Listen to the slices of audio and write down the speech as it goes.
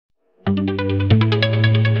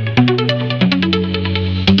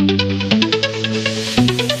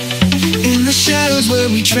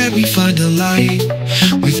tread we find a light.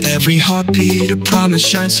 With every heartbeat a promise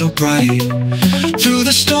shines so bright. Through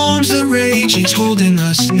the storms that rage, He's holding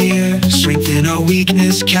us near. Strength in our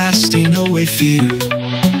weakness, casting away fear.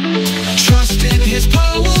 Trust in His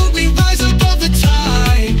power, we rise above the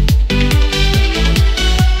tide.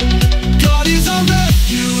 God is our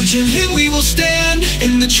refuge, in Him we will stand.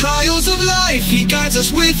 In the trials of life, He guides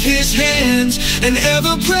us with His hands. An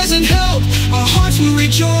ever-present help, our hearts will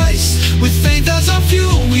rejoice. With faith as our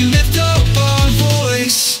fuel, we lift up our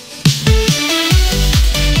voice.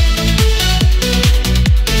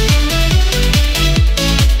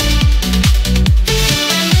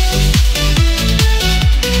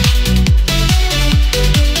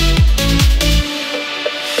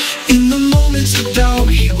 In the moments of doubt,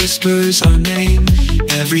 He whispers our name.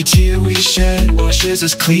 Every tear we shed washes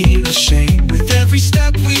us clean of shame. With every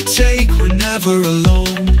step we take, we're never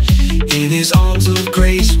alone. In His arms of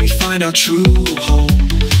grace, we find our true home.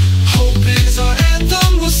 Hope is our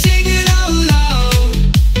anthem, we'll sing it out loud.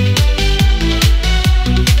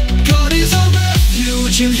 God is our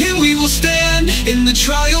refuge, in Him we will stand. In the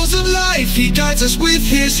trials of life, He guides us with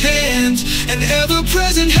His hands. An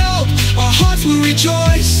ever-present help, our hearts will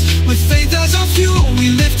rejoice. With faith as our fuel, we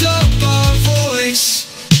lift up our voice.